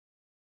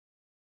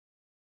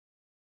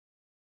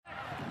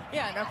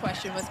Yeah, no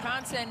question.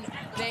 Wisconsin,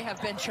 they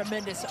have been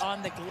tremendous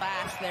on the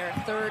glass. They're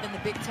third in the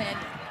Big Ten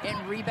in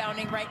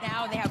rebounding right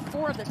now, and they have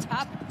 4 of the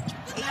top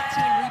 18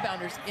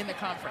 rebounders in the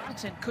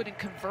conference. And couldn't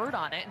convert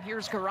on it, and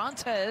here's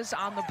Garantes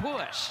on the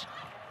push.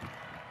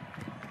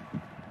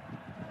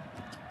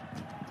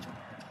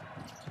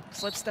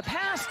 Slips the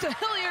pass to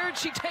Hilliard.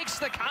 She takes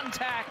the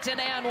contact,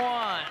 and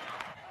one.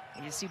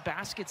 You see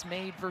baskets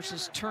made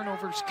versus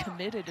turnovers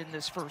committed in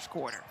this first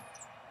quarter.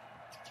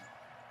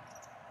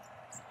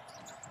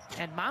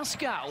 And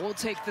Moscow will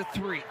take the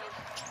 3.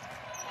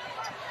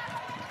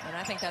 And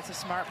I think that's a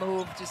smart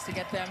move just to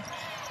get them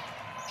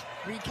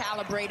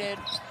recalibrated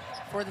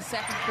for the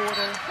second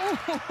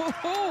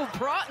quarter.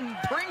 Broughton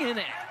bringing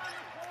it.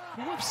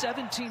 2 of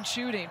 17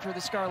 shooting for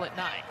the Scarlet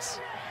Knights.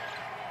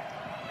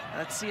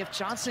 Let's see if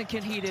Johnson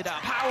can heat it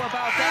up. How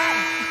about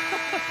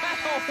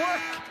that? That'll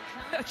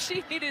work.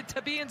 She needed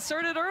to be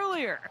inserted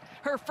earlier.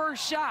 Her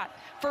first shot,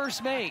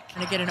 first make.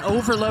 And to get an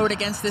overload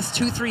against this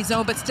 2-3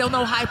 zone, but still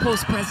no high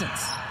post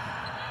presence.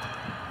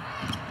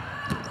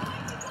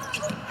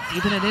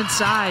 Even it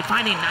inside,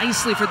 finding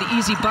nicely for the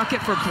easy bucket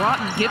for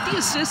Broughton. Give the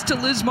assist to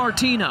Liz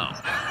Martino.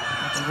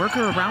 They work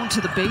her around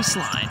to the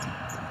baseline.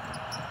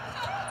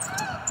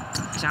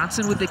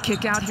 Johnson with the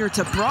kick out here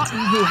to Broughton,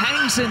 who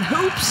hangs and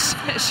hoops.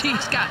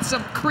 She's got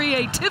some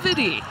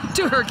creativity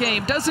to her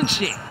game, doesn't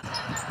she?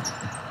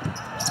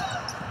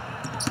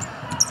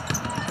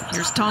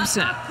 Here's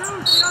Thompson.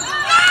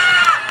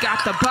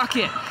 Got the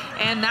bucket.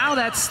 And now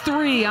that's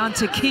 3 on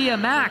Takia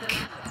Mack.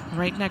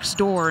 Right next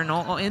door and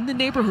in the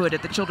neighborhood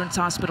at the Children's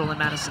Hospital in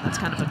Madison. That's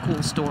kind of a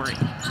cool story.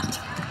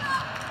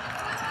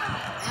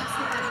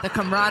 The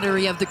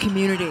camaraderie of the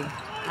community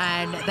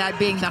and that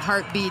being the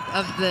heartbeat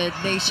of the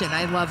nation.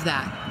 I love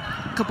that.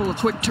 A couple of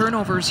quick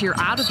turnovers here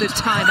out of the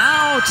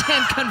timeout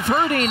and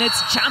converting.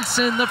 It's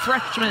Johnson, the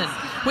freshman,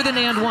 with an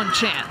and one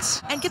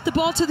chance. And get the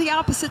ball to the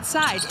opposite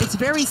side. It's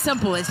very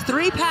simple. It's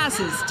 3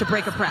 passes to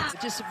break a press.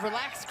 Just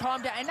relax,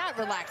 calm down, and not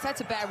relax.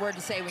 That's a bad word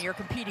to say when you're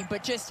competing,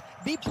 but just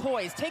be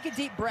poised. Take a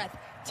deep breath.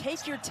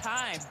 Take your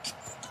time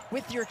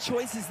with your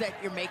choices that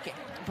you're making.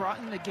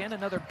 Broughton again,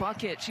 another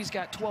bucket. She's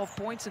got 12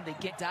 points and they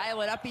get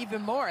dial it up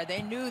even more.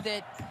 They knew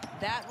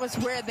that was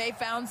where they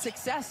found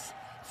success.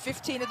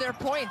 15 of their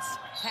points,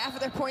 half of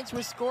their points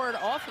were scored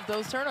off of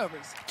those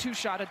turnovers. 2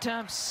 shot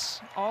attempts,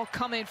 all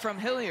coming from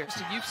Hilliard.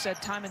 So you've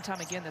said time and time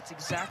again, that's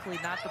exactly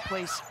not the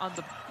place on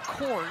the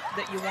court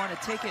that you want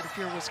to take it if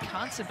you're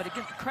Wisconsin. But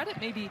again, credit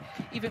maybe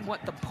even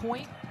what the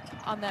point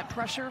on that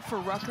pressure for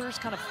Rutgers,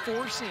 kind of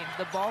forcing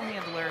the ball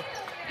handler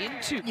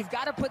into. You've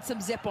got to put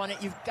some zip on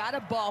it. You've got to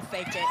ball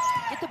fake it.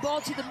 Get the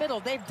ball to the middle.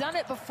 They've done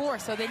it before,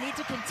 so they need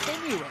to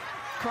continue it.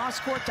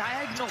 Cross-court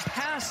diagonal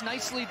pass,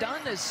 nicely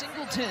done, as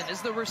Singleton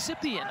is the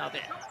recipient of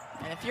it.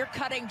 And if you're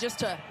cutting just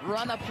to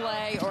run a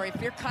play, or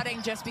if you're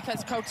cutting just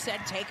because coach said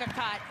take a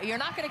cut, you're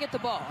not going to get the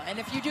ball. And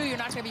if you do, you're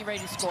not going to be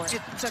ready to score.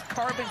 It's a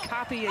carbon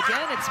copy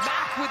again. It's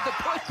Mack with the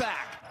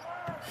putback.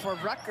 For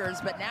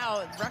Rutgers, but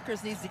now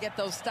Rutgers needs to get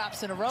those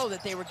stops in a row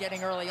that they were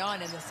getting early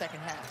on in the second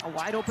half. A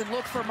wide open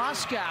look for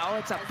Moscow.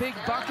 It's a big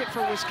bucket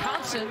for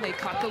Wisconsin. They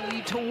cut the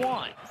lead to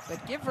 1.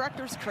 But give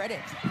Rutgers credit.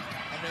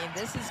 I mean,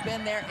 this has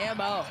been their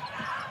MO.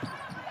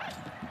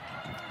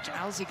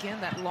 Giles again,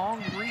 that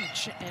long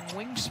reach and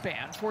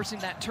wingspan, forcing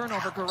that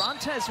turnover.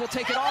 Garantes will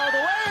take it all the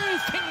way.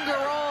 Finger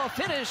roll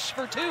finish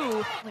for 2.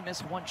 Only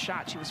missed 1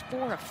 shot. She was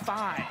 4 of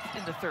 5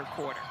 in the third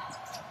quarter.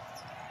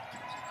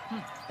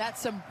 That's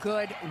some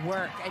good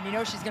work. And you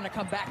know she's going to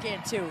come back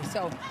in too.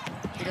 So,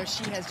 you know,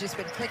 she has just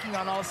been clicking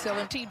on all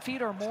cylinders. 15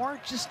 feet or more,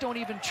 just don't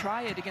even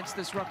try it against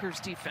this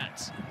Rutgers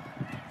defense.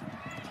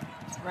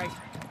 Right.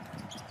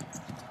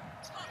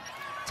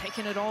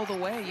 Taking it all the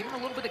way, even a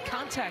little bit of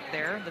contact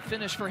there, and the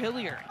finish for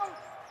Hilliard.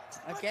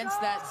 Against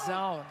that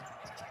zone.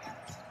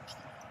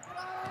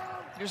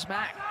 Here's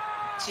Mack.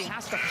 She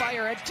has to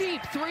fire a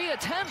deep 3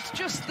 attempt,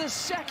 just the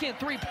second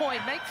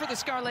 3-point make for the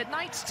Scarlet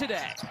Knights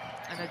today.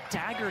 And a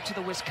dagger to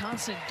the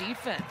Wisconsin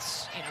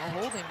defense, you know,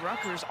 holding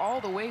Rutgers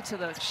all the way to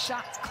the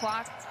shot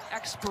clock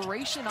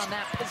expiration on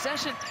that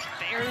possession.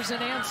 There's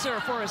an answer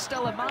for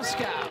Estella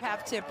Moscow.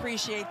 Have to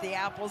appreciate the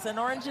apples and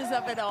oranges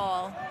of it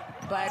all.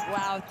 But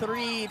wow,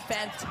 3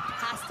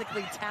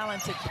 fantastically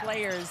talented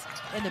players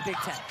in the Big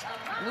Ten.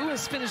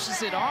 Lewis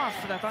finishes it off,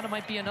 but I thought it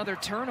might be another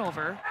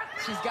turnover.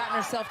 She's gotten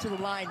herself to the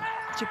line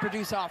to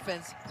produce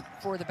offense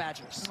for the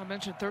Badgers. I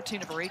mentioned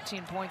 13 of her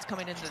 18 points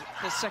coming into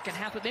the second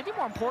half, but maybe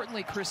more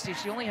importantly, Christy,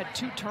 she only had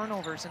 2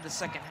 turnovers in the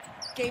second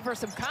half. Gave her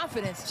some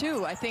confidence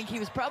too. I think he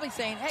was probably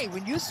saying, hey,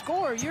 when you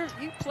score, you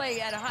play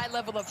at a high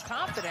level of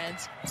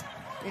confidence.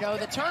 You know,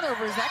 the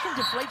turnovers, that can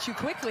deflate you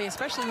quickly,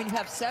 especially when you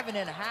have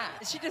 7.5.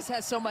 She just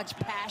has so much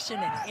passion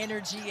and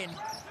energy and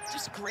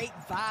just great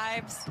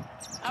vibes.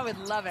 I would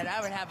love it.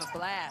 I would have a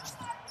blast.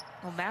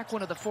 Well, Mack,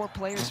 one of the 4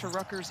 players for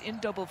Rutgers in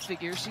double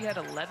figures. She had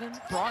 11.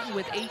 Broughton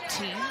with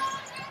 18.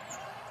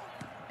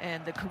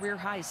 And the career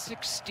high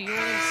 6 steals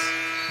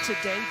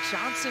today.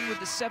 Johnson with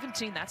the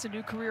 17. That's a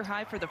new career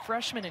high for the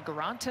freshman. And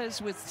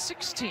Garantes with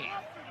 16.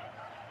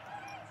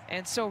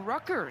 And so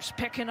Rutgers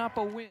picking up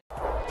a win.